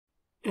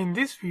In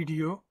this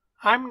video,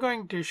 I'm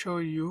going to show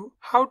you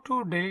how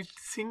to delete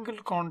single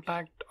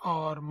contact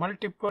or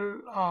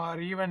multiple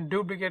or even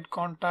duplicate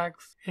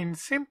contacts. In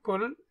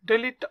simple,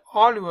 delete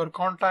all your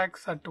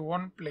contacts at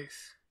one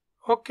place.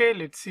 Okay,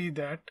 let's see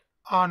that.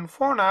 On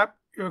phone app,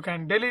 you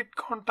can delete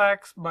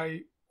contacts by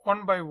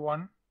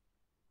one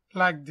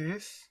like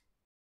this.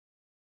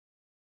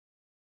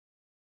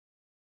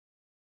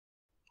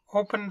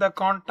 Open the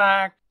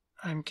contact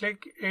and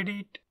click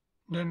edit,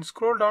 then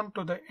scroll down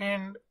to the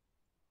end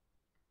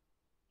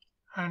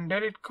and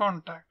delete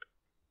contact.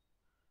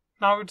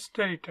 Now it's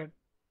deleted.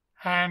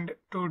 And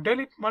to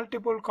delete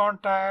multiple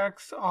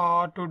contacts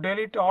or to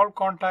delete all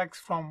contacts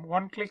from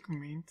one click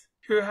means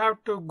you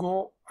have to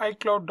go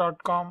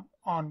icloud.com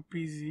on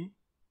PC.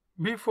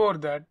 Before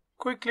that,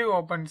 quickly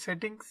open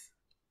settings,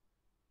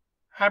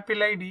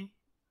 Apple ID,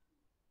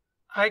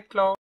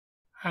 iCloud,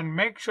 and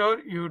make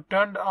sure you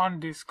turned on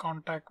this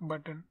contact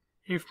button.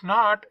 If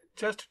not,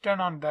 just turn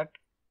on that.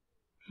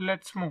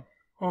 Let's move.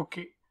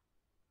 Okay.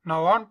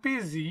 Now on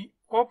PC,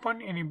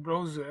 open any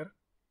browser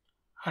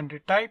and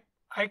type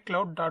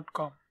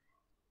icloud.com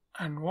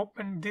and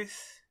open this.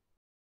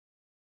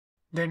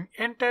 Then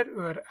enter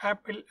your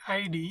Apple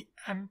ID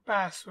and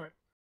password.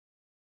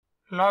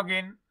 Log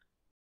in.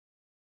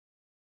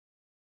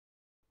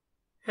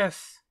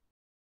 Yes.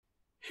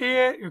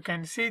 Here you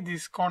can see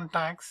these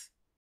contacts.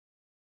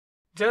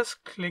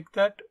 Just click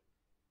that.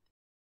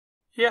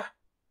 Yeah.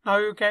 Now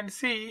you can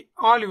see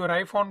all your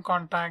iPhone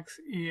contacts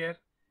here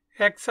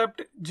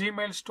except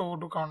Gmail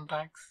stored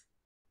contacts.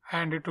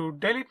 And to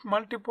delete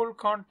multiple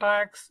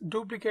contacts,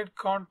 duplicate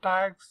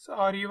contacts,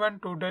 or even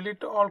to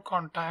delete all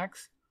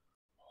contacts,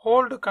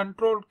 hold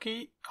Ctrl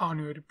key on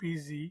your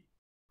PC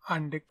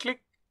and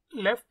click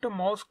left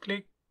mouse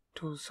click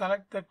to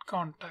select that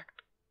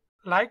contact.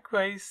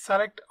 Likewise,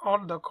 select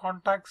all the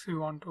contacts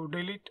you want to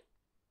delete.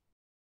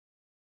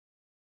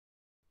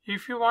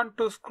 If you want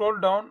to scroll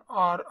down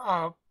or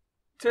up,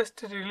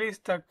 just release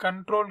the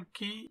Ctrl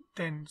key,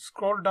 then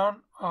scroll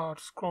down or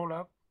scroll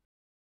up.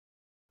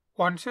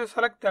 Once you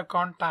select the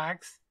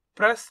contacts,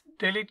 press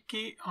delete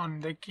key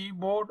on the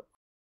keyboard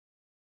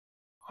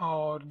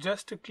or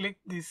just click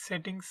the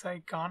settings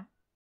icon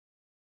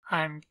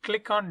and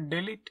click on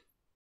delete.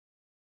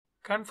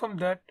 Confirm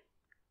that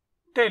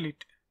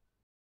delete.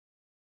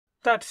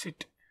 That's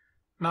it.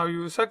 Now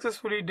you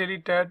successfully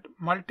deleted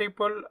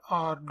multiple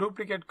or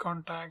duplicate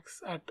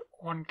contacts at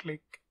one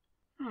click.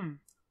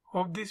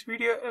 Hope this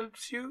video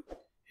helps you.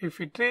 If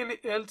it really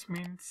helps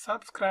me,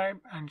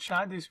 subscribe and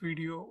share this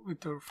video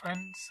with your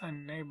friends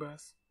and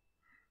neighbors.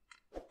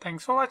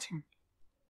 Thanks for watching.